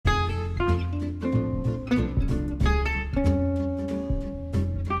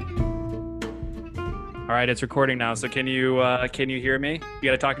All right, it's recording now. So can you hear me? You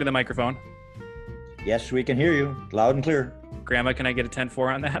got to talk into the microphone. Yes, we can hear you loud and clear. Grandma, can I get a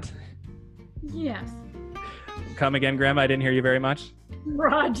 10-4 on that? Yes. Come again, Grandma. I didn't hear you very much.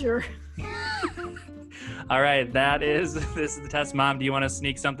 Roger. All right, this is the test. Mom, do you want to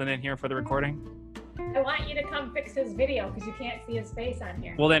sneak something in here for the recording? I want you to come fix his video because you can't see his face on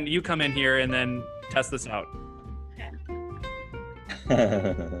here. Well, then you come in here and then test this out.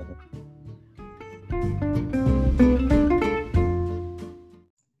 Okay.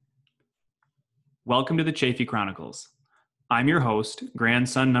 Welcome to the Chaffee Chronicles. I'm your host,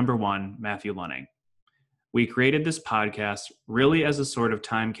 grandson number one, Matthew Lunning. We created this podcast really as a sort of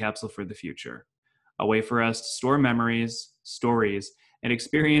time capsule for the future, a way for us to store memories, stories, and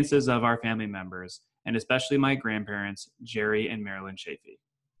experiences of our family members, and especially my grandparents, Jerry and Marilyn Chaffee.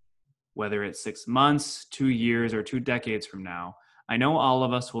 Whether it's 6 months, 2 years, or 2 decades from now, I know all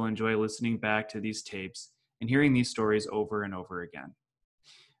of us will enjoy listening back to these tapes and hearing these stories over and over again.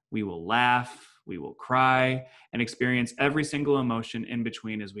 We will laugh, we will cry, and experience every single emotion in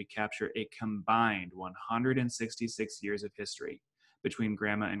between as we capture a combined 166 years of history between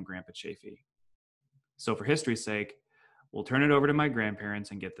Grandma and Grandpa Chaffee. So for history's sake, we'll turn it over to my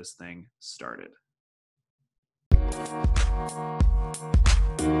grandparents and get this thing started.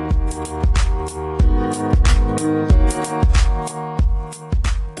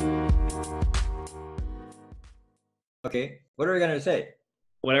 Okay, what are we going to say?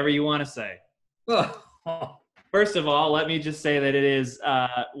 Whatever you want to say. Oh. First of all, let me just say that it is,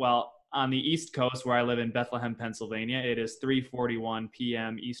 on the East Coast where I live in Bethlehem, Pennsylvania, it is 3:41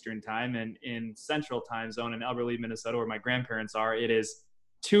 p.m. Eastern Time, and in Central Time Zone in Elberly, Minnesota, where my grandparents are, it is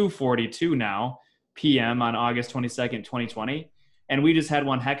 2:42 now p.m. on August 22nd, 2020, and we just had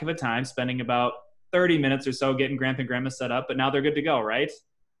one heck of a time spending about 30 minutes or so getting Grandpa and Grandma set up, but now they're good to go, right?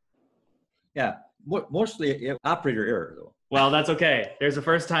 Yeah, mostly operator error, though. Well, that's okay. There's a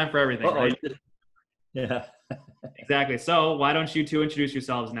first time for everything, right? Yeah. Exactly. So why don't you two introduce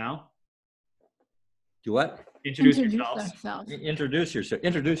yourselves now? Do what? Introduce yourselves. Introduce yourself.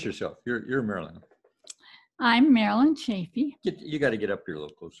 Introduce yourself. You're Marilyn. I'm Marilyn Chaffee. You got to get up here a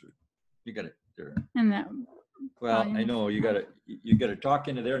little closer. You got it there. And that. Well, I know you got to talk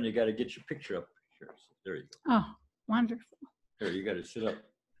into there, and you got to get your picture up here. So there you go. Oh, wonderful. There, you got to sit up.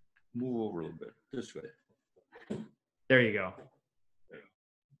 Move over a little bit this way. There you go.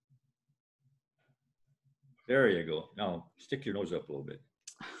 There you go. Now stick your nose up a little bit.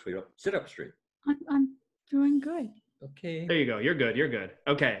 Straight up. Sit up straight. I'm doing good. Okay. There you go. You're good. You're good.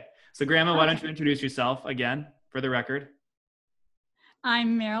 Okay. So Grandma, why don't you introduce yourself again for the record?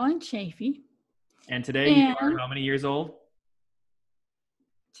 I'm Marilyn Chaffee. And today you are how many years old?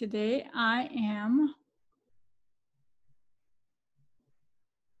 Today I am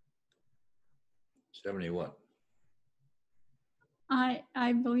 71.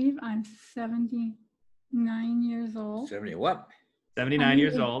 I believe I'm 79 years old. 70 what? 79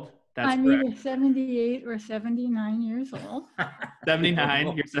 years old. That's I'm correct. either 78 or 79 years old.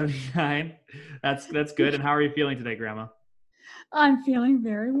 79. You're 79. That's good. And how are you feeling today, Grandma? I'm feeling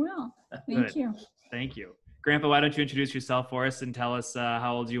very well. Thank you. Thank you. Grandpa, why don't you introduce yourself for us and tell us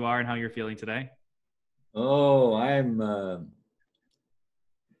how old you are and how you're feeling today? Oh, I'm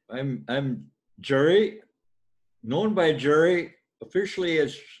Jerry, known by Jerry, officially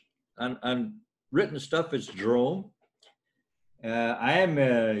as on written stuff as Jerome. I am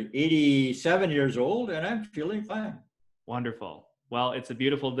 87 years old and I'm feeling fine. Wonderful. Well, it's a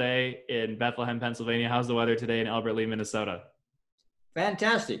beautiful day in Bethlehem, Pennsylvania. How's the weather today in Elberly, Minnesota?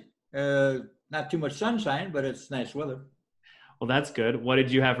 Fantastic. Not too much sunshine, but it's nice weather. Well, that's good. What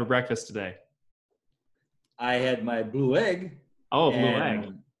did you have for breakfast today? I had my blue egg. Oh, blue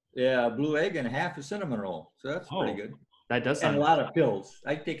egg. Yeah, blue egg and half a cinnamon roll. So that's pretty good. That does sound and a lot of pills.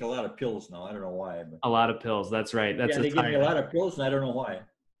 I take a lot of pills now. I don't know why. But... A lot of pills. That's right. That's they give me a lot of pills, and I don't know why.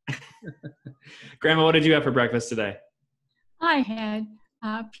 Grandma, what did you have for breakfast today? I had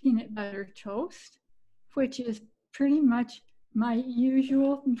peanut butter toast, which is pretty much my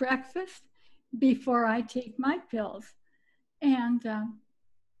usual breakfast before I take my pills. And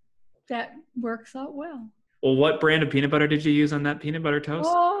that works out well. Well, what brand of peanut butter did you use on that peanut butter toast?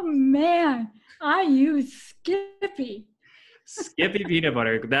 Oh, man. I use Skippy. Skippy peanut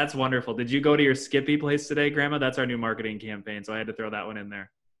butter. That's wonderful. Did you go to your Skippy place today, Grandma? That's our new marketing campaign, so I had to throw that one in there.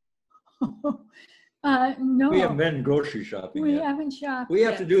 No. We haven't been grocery shopping yet. We haven't shopped We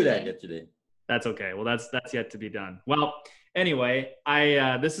have to do that yet today. That's okay. Well, that's yet to be done. Well, anyway,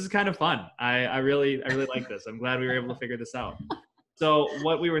 this is kind of fun. I really like this. I'm glad we were able to figure this out. So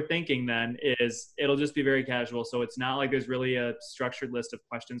what we were thinking then is it'll just be very casual. So it's not like there's really a structured list of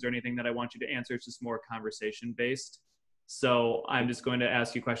questions or anything that I want you to answer. It's just more conversation based. So I'm just going to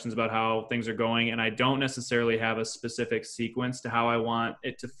ask you questions about how things are going. And I don't necessarily have a specific sequence to how I want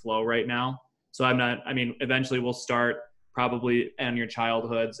it to flow right now. So eventually we'll start probably in your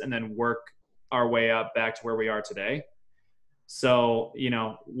childhoods and then work our way up back to where we are today. So,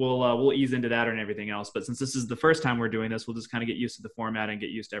 we'll ease into that and everything else. But since this is the first time we're doing this, we'll just kind of get used to the format and get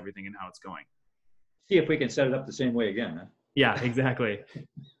used to everything and how it's going. See if we can set it up the same way again. Huh? Yeah, exactly.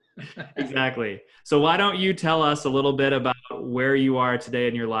 Exactly. So why don't you tell us a little bit about where you are today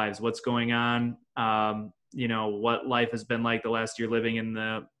in your lives? What's going on? What life has been like the last year living in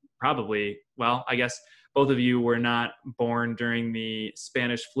I guess both of you were not born during the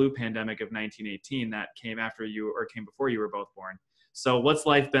Spanish flu pandemic of 1918 that came before you were both born. So what's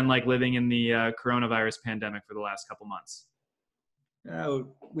life been like living in the coronavirus pandemic for the last couple months?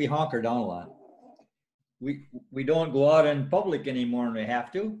 We hunker down a lot. We don't go out in public anymore than we have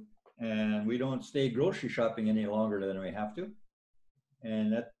to, and we don't stay grocery shopping any longer than we have to.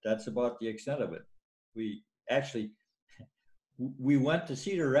 And that's about the extent of it. We went to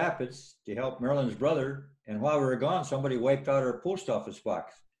Cedar Rapids to help Marilyn's brother, and while we were gone, somebody wiped out our post office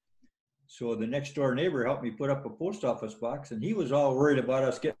box. So the next door neighbor helped me put up a post office box, and he was all worried about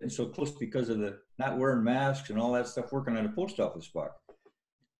us getting so close because of the not wearing masks and all that stuff working on a post office box.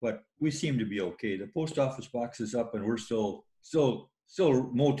 But we seem to be okay. The post office box is up, and we're still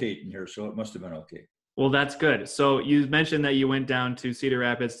rotating here, so it must have been okay. Well, that's good. So you mentioned that you went down to Cedar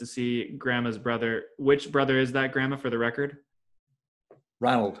Rapids to see Grandma's brother. Which brother is that, Grandma, for the record?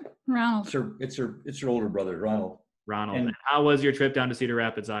 Ronald. Ronald. It's her older brother, Ronald. And how was your trip down to Cedar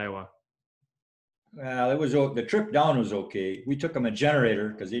Rapids, Iowa? Well, the trip down was okay. We took them a generator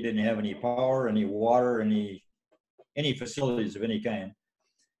because they didn't have any power, any water, any facilities of any kind.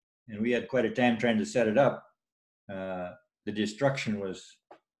 And we had quite a time trying to set it up. The destruction was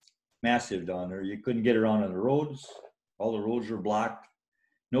massive down there. You couldn't get around on the roads. All the roads were blocked.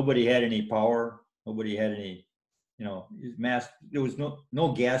 Nobody had any power. Nobody had any, there was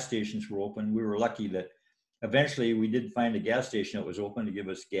no gas stations were open. We were lucky that eventually we did find a gas station that was open to give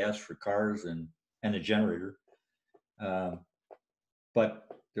us gas for cars and a generator. But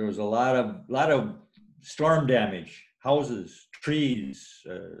there was a lot of storm damage, houses, trees,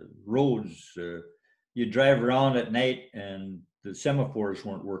 roads. You drive around at night and the semaphores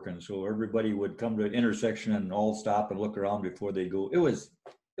weren't working, so everybody would come to an intersection and all stop and look around before they go. It was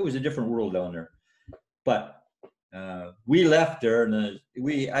a different world down there. But we left there, and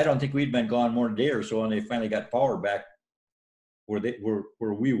I don't think we'd been gone more than a day or so, and they finally got power back where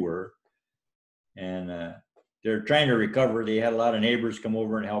we were, and they're trying to recover. They had a lot of neighbors come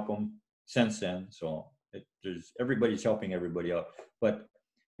over and help them since then, so everybody's helping everybody out. But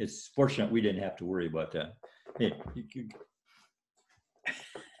it's fortunate we didn't have to worry about that. Hey,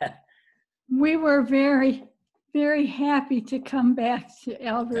 We were very, very happy to come back to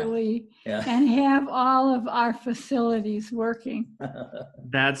Albertley and have all of our facilities working.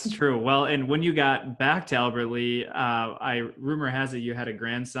 That's true. Well, and when you got back to Albertley, rumor has it you had a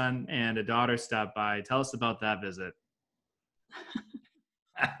grandson and a daughter stop by. Tell us about that visit.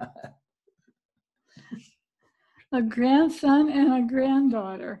 A grandson and a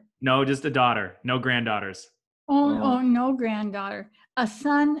granddaughter. No, just a daughter. No granddaughters. Oh, no granddaughter. A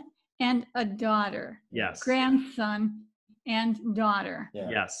son and a daughter. Yes. Grandson and daughter. Yeah.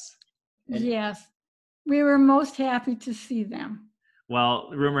 Yes. Yes. We were most happy to see them. Well,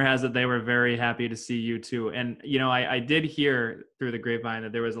 rumor has it they were very happy to see you too. And, I did hear through the grapevine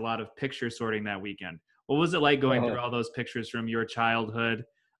that there was a lot of picture sorting that weekend. What was it like going through all those pictures from your childhood,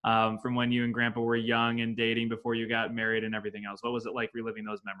 from when you and Grandpa were young and dating before you got married and everything else? What was it like reliving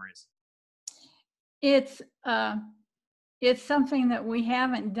those memories? It's something that we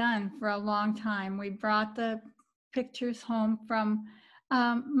haven't done for a long time. We brought the pictures home from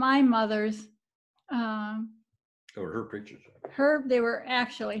my mother's. Or her pictures. They were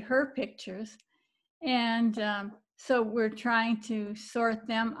actually her pictures. And so we're trying to sort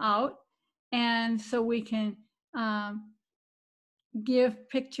them out. And so we can give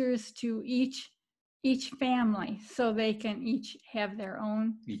pictures to each family so they can each have their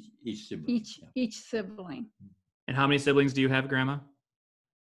own. Each sibling. Each sibling. And how many siblings do you have, Grandma?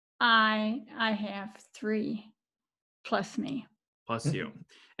 I have 3 plus me. Plus you.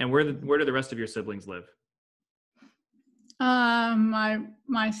 And where do the rest of your siblings live?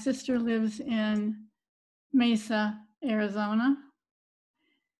 My sister lives in Mesa, Arizona.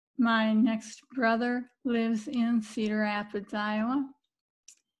 My next brother lives in Cedar Rapids, Iowa.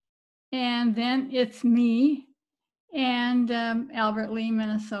 And then it's me and Albert Lee,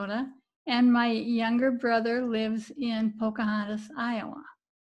 Minnesota. And my younger brother lives in Pocahontas, Iowa.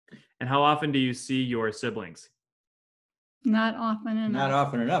 And how often do you see your siblings? Not often enough. Not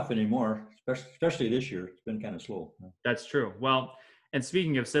often enough anymore, especially this year. It's been kind of slow. That's true. Well, and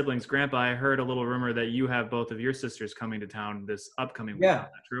speaking of siblings, Grandpa, I heard a little rumor that you have both of your sisters coming to town this upcoming week. Yeah, Is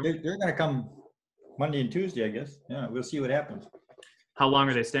that true? they're going to come Monday and Tuesday, I guess. Yeah, we'll see what happens. How long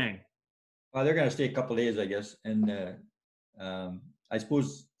are they staying? Well, they're going to stay a couple of days, I guess. And I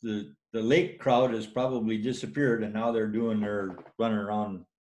suppose the lake crowd has probably disappeared, and now they're doing their running around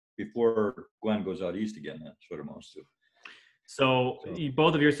before Gwen goes out east again. That's what it amounts to. So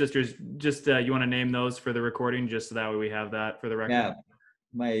both of your sisters, just you want to name those for the recording, just so that way we have that for the record? Yeah,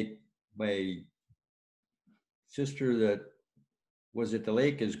 my sister that was at the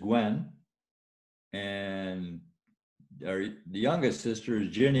lake is Gwen, and the youngest sister is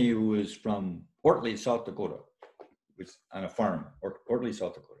Jenny, who is from Ortley, South Dakota, which on a farm, Ortley,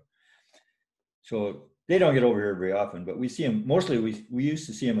 South Dakota. So they don't get over here very often, but we see them mostly. We used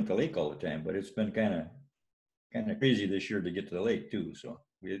to see them at the lake all the time, but it's been kind of crazy this year to get to the lake too. So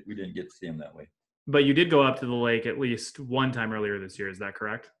we didn't get to see them that way. But you did go up to the lake at least one time earlier this year. Is that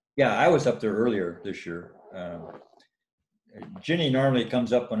correct? Yeah, I was up there earlier this year. Ginny normally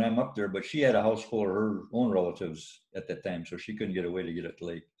comes up when I'm up there, but she had a house full of her own relatives at that time, so she couldn't get away to get at the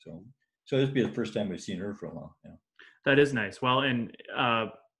lake. So this will be the first time we've seen her for a while. Yeah. That is nice. Well, and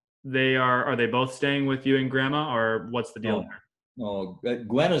are they both staying with you and Grandma, or what's the deal there? No,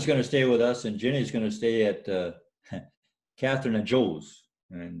 Gwen is going to stay with us, and Ginny's going to stay at Catherine and Joe's.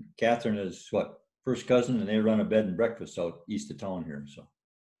 And Catherine is first cousin, and they run a bed and breakfast out east of town here. So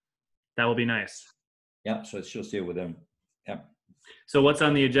that will be nice. Yeah, so she'll stay with them. Yeah. So what's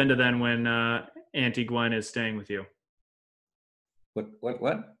on the agenda then when Auntie Gwen is staying with you? What?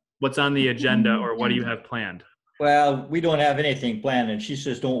 What's on the agenda, or what do you have planned? Well, we don't have anything planned, and she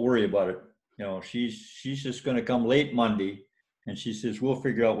says don't worry about it. You know, she's just going to come late Monday, and she says we'll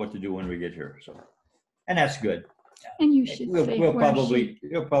figure out what to do when we get here. So, and that's good. And you should say there'll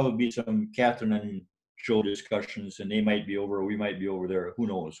probably be some Catherine and Joe discussions, and they might be over, or we might be over there. Who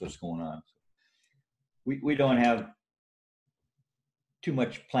knows what's going on? We don't have too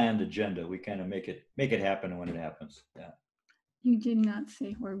much planned agenda. We kind of make it happen when it happens. Yeah. You did not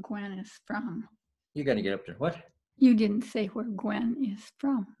say where Gwen is from. You got to get up there. What? You didn't say where Gwen is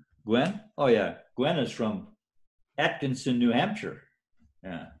from. Gwen? Oh yeah, Gwen is from Atkinson, New Hampshire.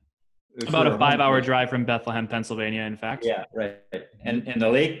 Yeah. About a 5-hour drive from Bethlehem, Pennsylvania, in fact. Yeah, right. And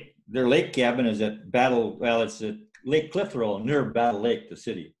their lake cabin is at it's at Lake Clitheroe, near Battle Lake, the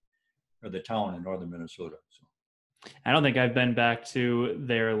city, or the town in northern Minnesota. So I don't think I've been back to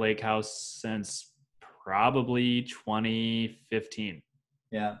their lake house since probably 2015.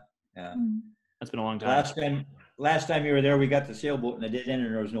 Yeah. That's been a long time. Last time you were there, we got the sailboat and it did end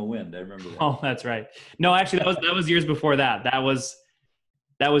and there was no wind. I remember that. Oh, that's right. No, actually, that was years before that. That was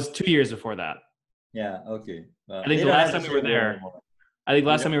 2 years before that. Yeah. Okay. I think the last time we were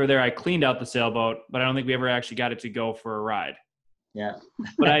there, I cleaned out the sailboat, but I don't think we ever actually got it to go for a ride. Yeah.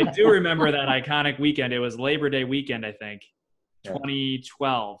 But I do remember that iconic weekend. It was Labor Day weekend, I think,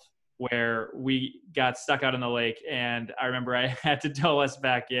 2012, where we got stuck out in the lake, and I remember I had to tow us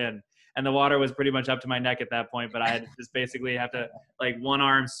back in. And the water was pretty much up to my neck at that point, but I had to just basically have to one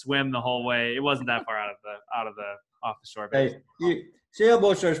arm swim the whole way. It wasn't that far off the shore. Hey,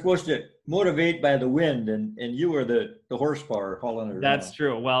 sailboats are supposed to motivate by the wind, and you were the horsepower hauling it around. That's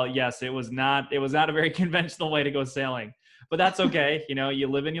true. Well, yes, it was not a very conventional way to go sailing, but that's okay. You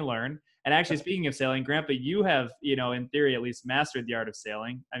live and you learn. And actually, speaking of sailing, Grandpa, you have, in theory, at least mastered the art of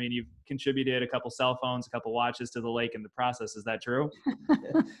sailing. I mean, you've contributed a couple cell phones, a couple watches to the lake in the process. Is that true?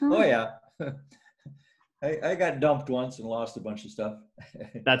 Oh, yeah. I got dumped once and lost a bunch of stuff.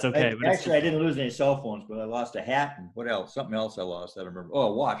 That's okay. Actually, I didn't lose any cell phones, but I lost a hat and what else? Something else I lost. I don't remember. Oh,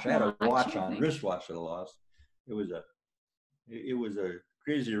 a watch. I had a watch on, wristwatch that I lost. It was a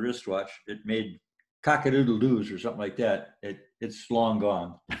crazy wristwatch. It made cock-a-doodle-doos or something like that. It's long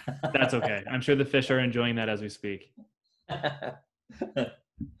gone. That's okay. I'm sure the fish are enjoying that as we speak.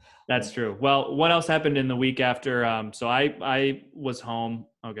 That's true. Well, what else happened in the week after? So I was home.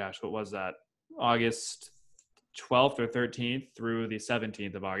 Oh gosh, what was that? August 12th or 13th through the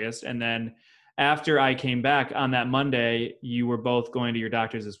 17th of August. And then after I came back on that Monday, you were both going to your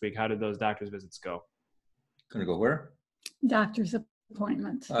doctors this week. How did those doctor's visits go? Gonna go where? Doctor's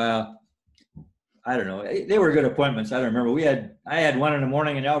appointments. I don't know. They were good appointments. I don't remember. I had one in the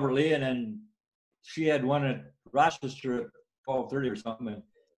morning in Albert Lee, and then she had one at Rochester at 12:30 or something. And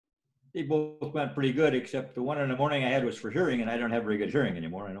they both went pretty good, except the one in the morning I had was for hearing, and I don't have very good hearing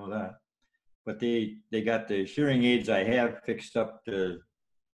anymore. I know that. but they got the hearing aids I have fixed up to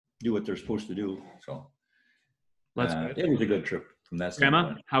do what they're supposed to do. So That's good. it was a good trip from that Grandma,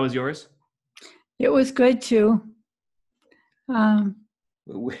 standpoint. how was yours? It was good too.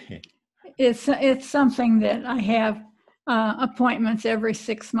 It's something that I have appointments every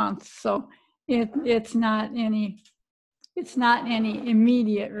 6 months, so it's not any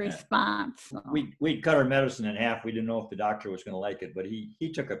immediate response. So. We'd cut our medicine in half. We didn't know if the doctor was going to like it, but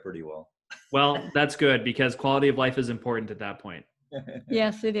he took it pretty well. Well, that's good because quality of life is important at that point.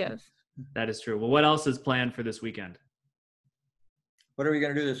 Yes, it is. That is true. Well, what else is planned for this weekend? What are we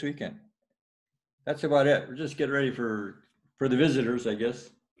going to do this weekend? That's about it. We're just getting ready for the visitors, I guess.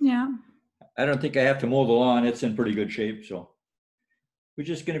 Yeah. I don't think I have to mow the lawn. It's in pretty good shape. So we're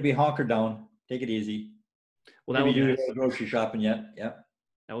just going to be hunkered down. Take it easy. Well, that will be nice. Grocery shopping yet. Yeah.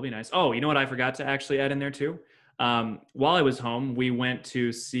 That will be nice. Oh, you know what I forgot to actually add in there too? While I was home, we went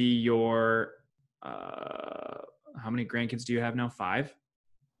to see your, how many grandkids do you have now? 5?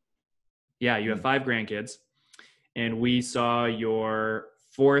 Yeah, you have 5 grandkids. And we saw your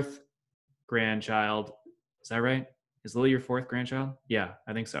 4th grandchild. Is that right? Is Lily your 4th grandchild? Yeah,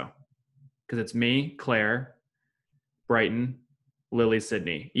 I think so. Because it's me, Claire, Brighton, Lily,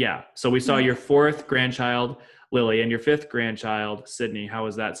 Sydney. Yeah. So we saw your 4th grandchild, Lily, and your 5th grandchild, Sydney. How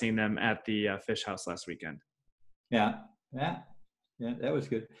was that, seeing them at the fish house last weekend? Yeah, that was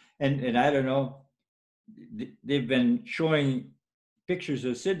good. And I don't know, they've been showing pictures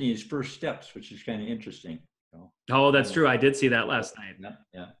of Sydney's first steps, which is kind of interesting. Oh, that's true. I did see that last night.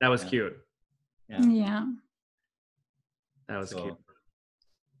 Yeah. That was cute. Yeah. That was cute.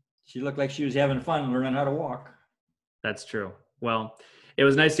 She looked like she was having fun learning how to walk. That's true. Well, it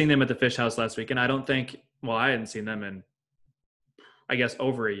was nice seeing them at the fish house last week. And I don't think, well, I hadn't seen them in, I guess,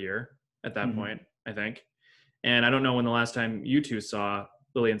 over a year at that point, I think. And I don't know when the last time you two saw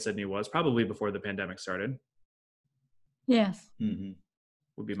Lily and Sydney was, probably before the pandemic started. Yes. Mm-hmm.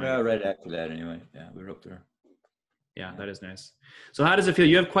 Would be my right after that anyway. Yeah, we were up there. Yeah, that is nice. So how does it feel?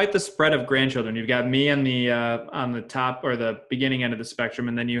 You have quite the spread of grandchildren. You've got me on the top or the beginning end of the spectrum,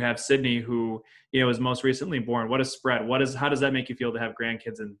 and then you have Sydney, who was most recently born. What a spread! How does that make you feel to have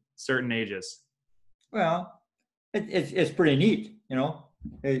grandkids in certain ages? Well, it's pretty neat.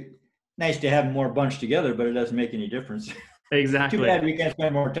 Nice to have them more bunched together, but it doesn't make any difference. Exactly. Too bad we can't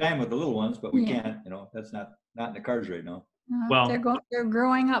spend more time with the little ones, but we can't. That's not in the cards right now. Well, they're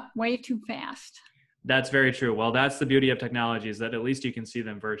growing up way too fast. That's very true. Well, that's the beauty of technology, is that at least you can see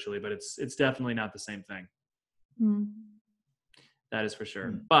them virtually, but it's definitely not the same thing. That is for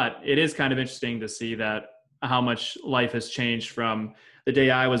sure. But it is kind of interesting to see that how much life has changed from the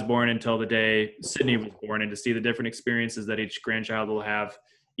day I was born until the day Sydney was born, and to see the different experiences that each grandchild will have,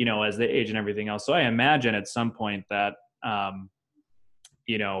 as they age and everything else. So I imagine at some point that,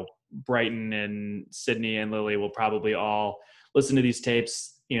 Brighton and Sydney and Lily will probably all listen to these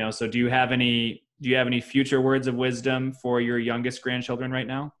tapes, so do you have any future words of wisdom for your youngest grandchildren right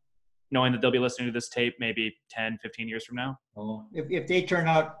now, knowing that they'll be listening to this tape maybe 10, 15 years from now? Oh, if they turn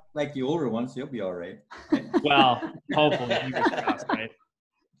out like the older ones, they'll be all right. Well, hopefully, fingers crossed, right?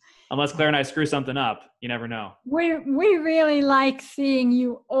 Unless Claire and I screw something up, you never know. We really like seeing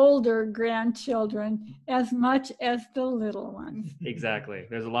you older grandchildren as much as the little ones. Exactly.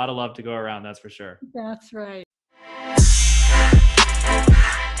 There's a lot of love to go around, that's for sure. That's right.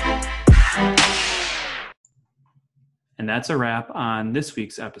 And that's a wrap on this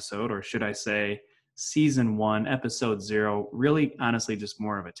week's episode, or should I say season 1, episode 0. Really, honestly, just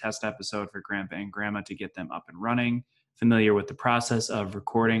more of a test episode for Grandpa and Grandma to get them up and running, familiar with the process of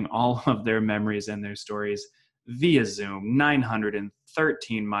recording all of their memories and their stories via Zoom,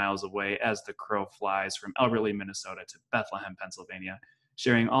 913 miles away as the crow flies from Elberly, Minnesota to Bethlehem, Pennsylvania,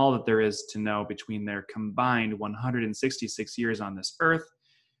 sharing all that there is to know between their combined 166 years on this earth,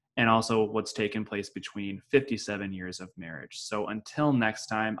 and also what's taken place between 57 years of marriage. So until next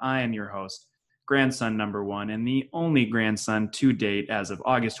time, I am your host, grandson number 1, and the only grandson to date as of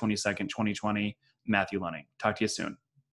August 22nd, 2020, Matthew Lunning. Talk to you soon.